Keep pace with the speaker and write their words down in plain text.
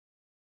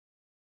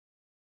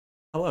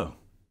Hello,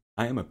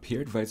 I am a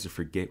peer advisor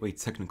for Gateway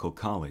Technical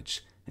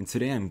College, and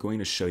today I'm going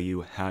to show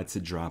you how to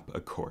drop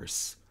a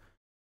course.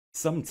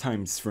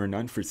 Sometimes, for an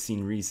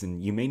unforeseen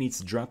reason, you may need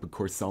to drop a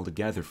course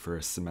altogether for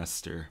a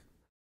semester.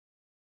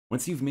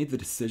 Once you've made the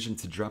decision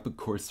to drop a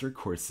course or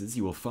courses,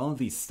 you will follow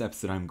these steps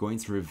that I'm going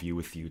to review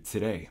with you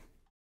today.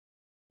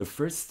 The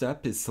first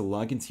step is to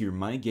log into your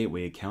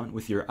MyGateway account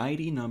with your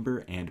ID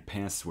number and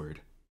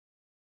password.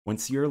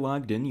 Once you're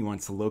logged in, you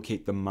want to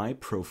locate the My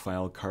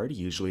Profile card,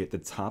 usually at the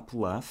top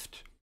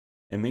left,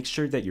 and make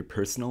sure that your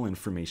personal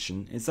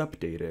information is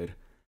updated.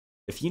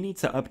 If you need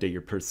to update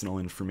your personal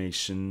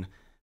information,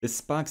 this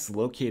box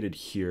located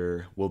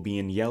here will be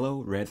in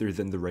yellow rather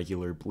than the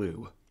regular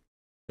blue.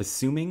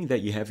 Assuming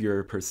that you have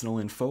your personal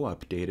info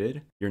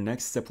updated, your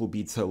next step will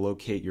be to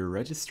locate your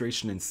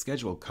registration and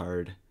schedule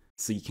card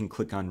so you can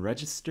click on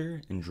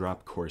Register and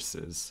drop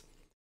courses.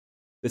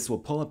 This will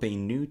pull up a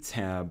new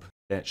tab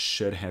that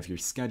should have your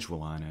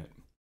schedule on it.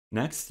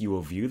 Next, you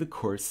will view the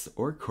course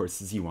or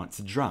courses you want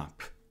to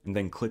drop, and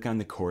then click on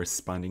the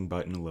corresponding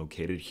button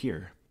located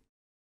here.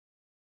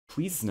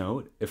 Please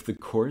note, if the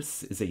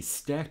course is a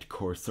stacked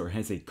course or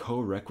has a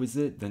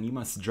co-requisite, then you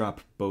must drop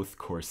both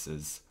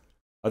courses.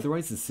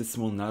 Otherwise, the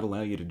system will not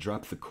allow you to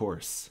drop the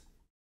course.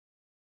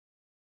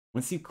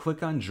 Once you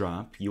click on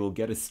Drop, you will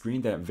get a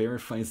screen that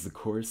verifies the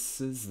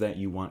courses that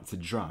you want to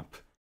drop.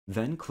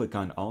 Then click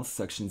on all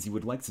sections you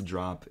would like to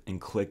drop and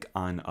click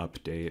on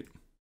Update.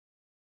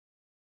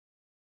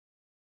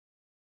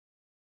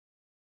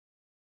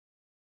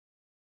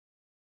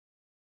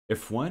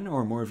 If one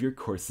or more of your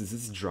courses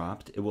is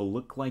dropped, it will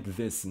look like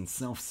this in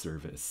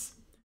self-service.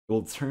 It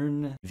will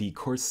turn the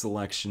course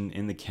selection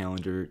in the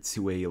calendar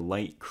to a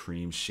light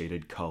cream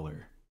shaded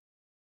color.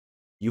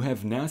 You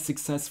have now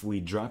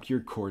successfully dropped your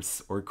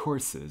course or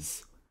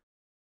courses.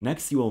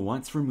 Next, you will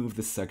want to remove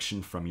the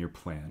section from your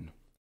plan.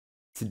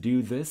 To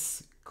do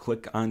this,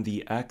 click on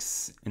the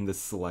X in the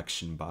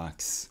selection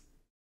box.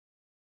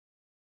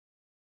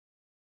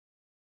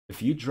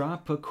 If you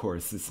drop a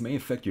course, this may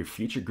affect your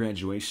future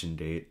graduation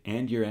date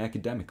and your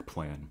academic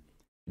plan.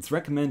 It's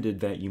recommended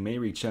that you may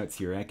reach out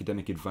to your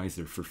academic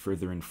advisor for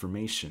further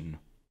information.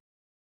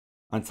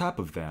 On top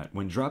of that,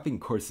 when dropping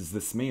courses,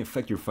 this may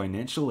affect your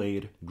financial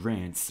aid,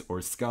 grants,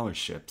 or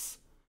scholarships.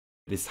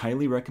 It is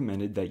highly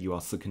recommended that you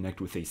also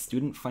connect with a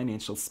student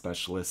financial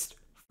specialist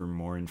for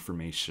more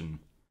information.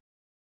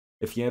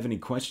 If you have any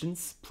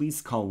questions,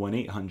 please call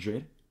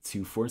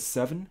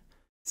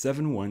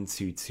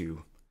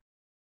 1-800-247-7122.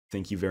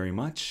 Thank you very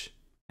much.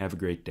 Have a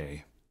great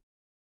day.